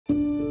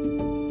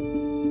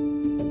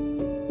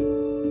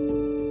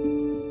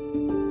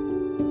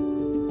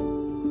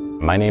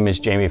My name is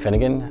Jamie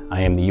Finnegan.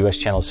 I am the U.S.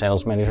 Channel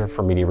Sales Manager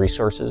for Media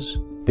Resources.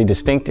 The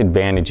distinct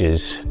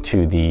advantages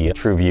to the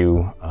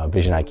TruView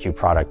VISIONiQ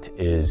product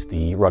is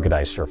the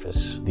ruggedized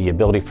surface, the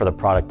ability for the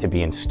product to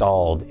be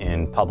installed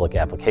in public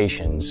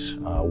applications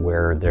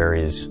where there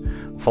is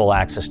full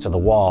access to the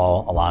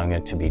wall, allowing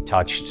it to be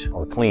touched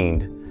or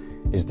cleaned,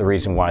 is the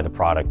reason why the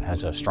product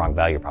has a strong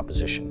value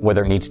proposition.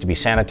 Whether it needs to be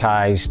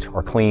sanitized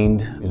or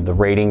cleaned, the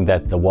rating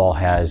that the wall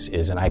has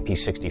is an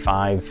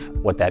IP65.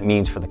 What that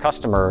means for the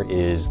customer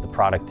is the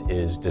product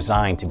is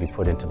designed to be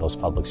put into those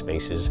public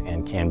spaces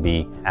and can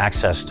be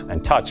accessed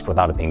and touched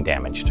without it being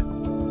damaged.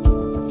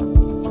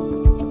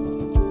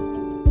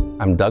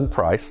 I'm Doug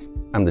Price.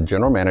 I'm the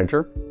General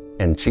Manager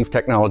and Chief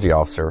Technology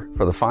Officer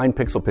for the Fine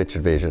Pixel Pitch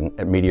Division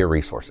at Media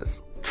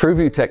Resources.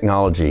 TruView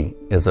technology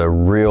is a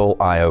real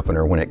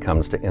eye-opener when it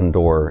comes to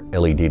indoor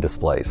LED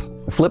displays.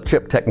 The flip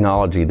chip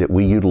technology that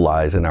we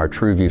utilize in our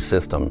TruView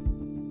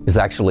system is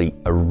actually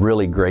a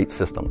really great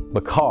system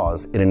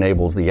because it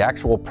enables the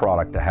actual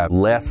product to have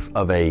less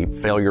of a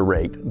failure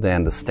rate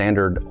than the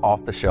standard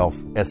off-the-shelf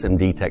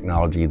SMD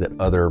technology that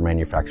other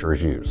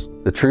manufacturers use.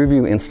 The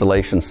TruView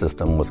installation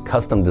system was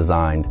custom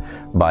designed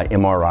by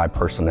MRI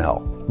personnel.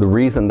 The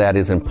reason that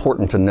is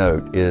important to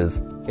note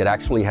is it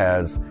actually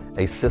has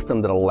a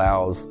system that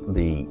allows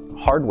the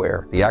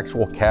hardware, the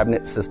actual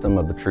cabinet system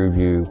of the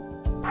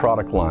TruView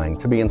product line,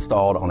 to be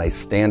installed on a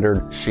standard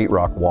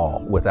sheetrock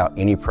wall without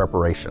any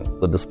preparation.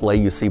 The display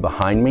you see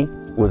behind me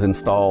was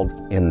installed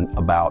in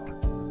about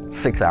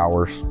 6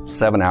 hours,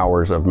 7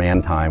 hours of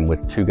man time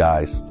with 2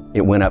 guys.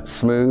 It went up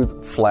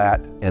smooth,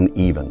 flat, and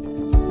even.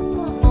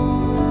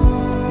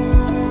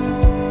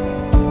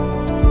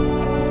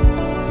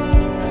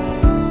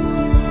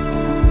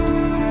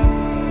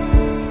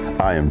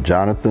 I am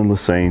Jonathan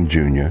Lassane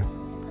Jr.,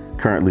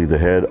 currently the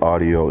head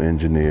audio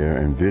engineer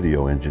and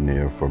video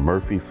engineer for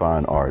Murphy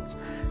Fine Arts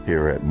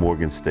here at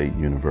Morgan State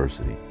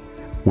University.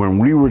 When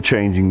we were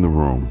changing the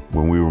room,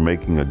 when we were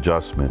making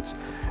adjustments,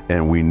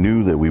 and we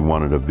knew that we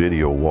wanted a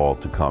video wall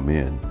to come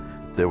in,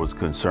 there was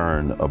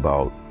concern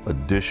about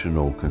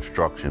additional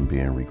construction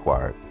being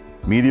required.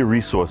 Media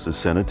Resources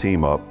sent a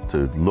team up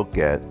to look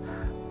at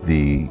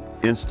the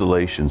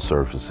installation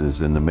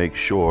surfaces and to make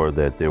sure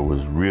that there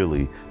was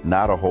really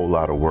not a whole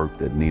lot of work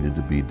that needed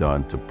to be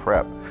done to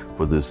prep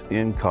for this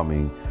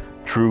incoming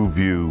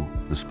TruView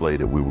display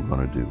that we were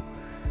going to do.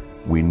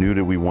 We knew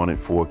that we wanted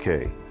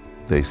 4K.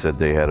 They said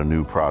they had a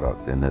new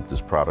product and that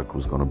this product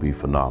was going to be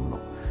phenomenal.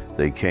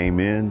 They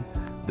came in,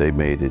 they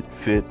made it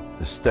fit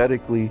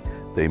aesthetically,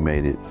 they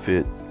made it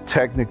fit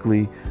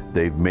technically,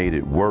 they've made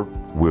it work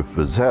with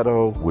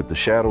Visetto, with the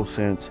shadow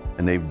sense,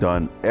 and they've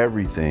done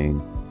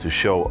everything to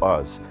show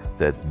us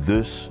that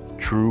this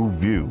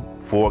TruView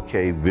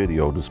 4K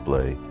video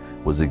display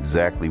was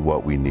exactly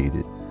what we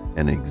needed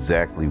and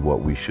exactly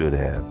what we should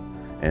have,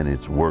 and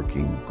it's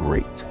working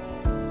great.